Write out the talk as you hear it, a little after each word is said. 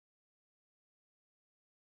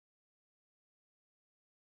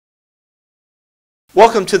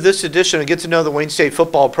Welcome to this edition of Get to Know the Wayne State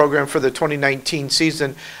football program for the 2019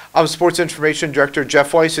 season. I'm Sports Information Director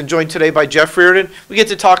Jeff Weiss, and joined today by Jeff Reardon. We get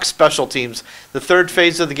to talk special teams, the third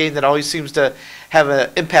phase of the game that always seems to have an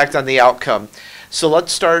impact on the outcome. So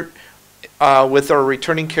let's start with our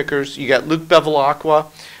returning kickers. You got Luke Bevilacqua,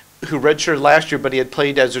 who redshirted last year, but he had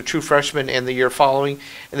played as a true freshman and the year following.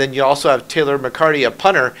 And then you also have Taylor McCarty, a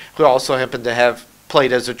punter, who also happened to have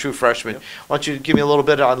played as a true freshman. Yep. Why don't you give me a little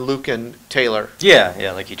bit on Luke and Taylor?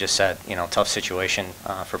 Yeah, like you just said, tough situation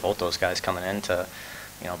for both those guys coming into,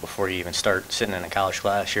 before you even start sitting in a college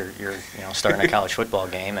class, you're starting a college football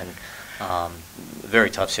game, and very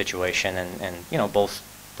tough situation, and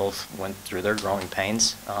both went through their growing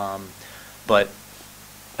pains, but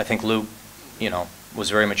I think Luke, was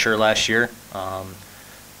very mature last year.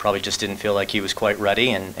 Probably just didn't feel like he was quite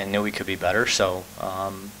ready, and knew he could be better. So,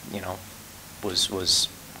 was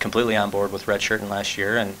completely on board with redshirting last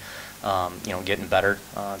year, and getting better,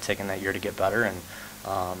 taking that year to get better, and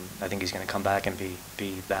I think he's going to come back and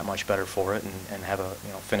be that much better for it, and have a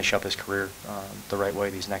finish up his career the right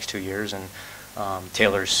way these next 2 years. And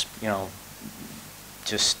Taylor's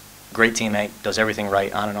just great teammate, does everything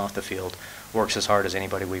right on and off the field, works as hard as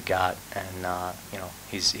anybody we've got, and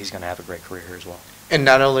he's going to have a great career here as well. And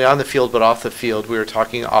not only on the field, but off the field. We were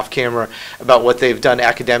talking off camera about what they've done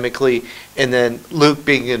academically, and then Luke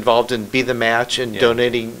being involved in Be the Match and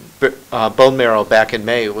donating bone marrow back in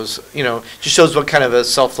May was, just shows what kind of a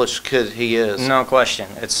selfless kid he is. No question.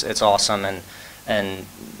 It's awesome, and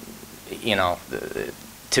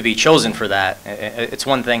to be chosen for that, it's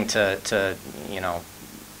one thing to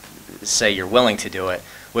say you're willing to do it,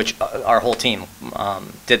 which our whole team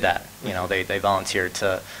did that. They volunteered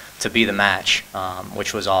to be the match,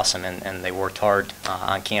 which was awesome, and they worked hard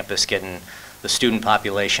on campus getting the student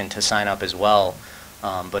population to sign up as well.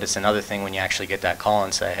 But it's another thing when you actually get that call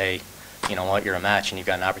and say, hey, you know what, you're a match and you've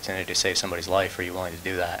got an opportunity to save somebody's life. Are you willing to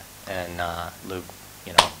do that? And Luke,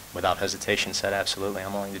 without hesitation said, absolutely,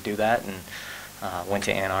 I'm willing to do that, and went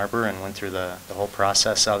to Ann Arbor and went through the whole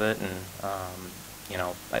process of it. And,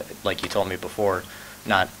 like you told me before,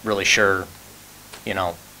 not really sure,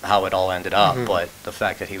 how it all ended up, but the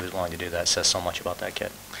fact that he was willing to do that says so much about that kid.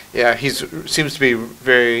 Yeah, he seems to be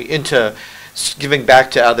very into giving back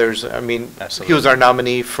to others. I mean, absolutely. He was our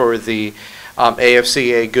nominee for the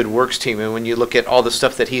AFCA Good Works team, and when you look at all the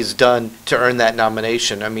stuff that he's done to earn that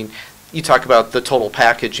nomination, I mean, you talk about the total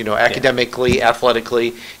package, academically,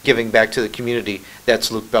 athletically, giving back to the community.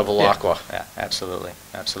 That's Luke Bevilacqua. Yeah,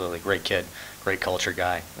 absolutely. Great kid, great culture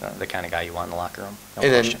guy, the kind of guy you want in the locker room. No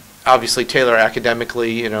and question. Then obviously Taylor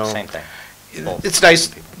academically, Same thing. It's nice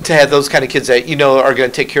to have those kind of kids that are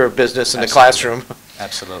going to take care of business in the classroom.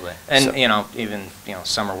 Absolutely. And so, even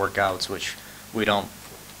summer workouts, which we're not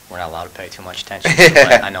allowed to pay too much attention to,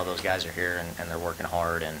 but I know those guys are here, and they're working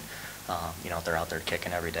hard, and they're out there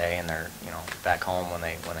kicking every day, and they're back home when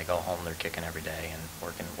they go home, they're kicking every day and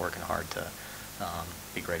working hard to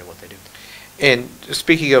be great at what they do. And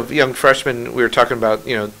speaking of young freshmen, we were talking about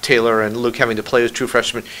Taylor and Luke having to play as true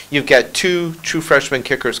freshmen. You've got two true freshman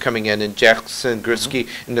kickers coming in Jackson Grisky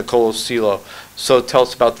and Nicolo Silo. So tell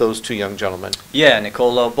us about those two young gentlemen. Yeah,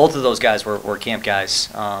 Nicolo, both of those guys were camp guys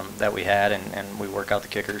that we had, and we work out the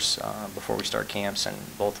kickers before we start camps, and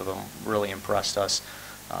both of them really impressed us.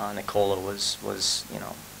 Nicolo was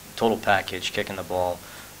total package, kicking the ball,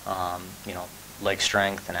 leg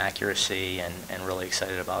strength and accuracy, and really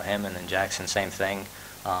excited about him. And then Jackson, same thing.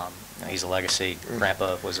 He's a legacy.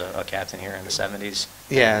 Grandpa was a captain here in the 70s.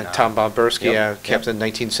 Yeah, and, Tom Bomberski, captain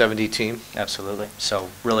 1970 team. Absolutely. So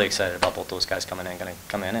really excited about both those guys coming in, going to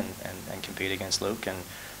come in and compete against Luke and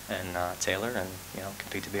Taylor, and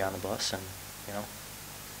compete to be on the bus, and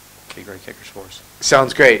be great kickers for us.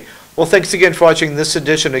 Sounds great. Well, thanks again for watching this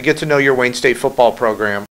edition of Get to Know Your Wayne State football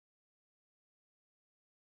program.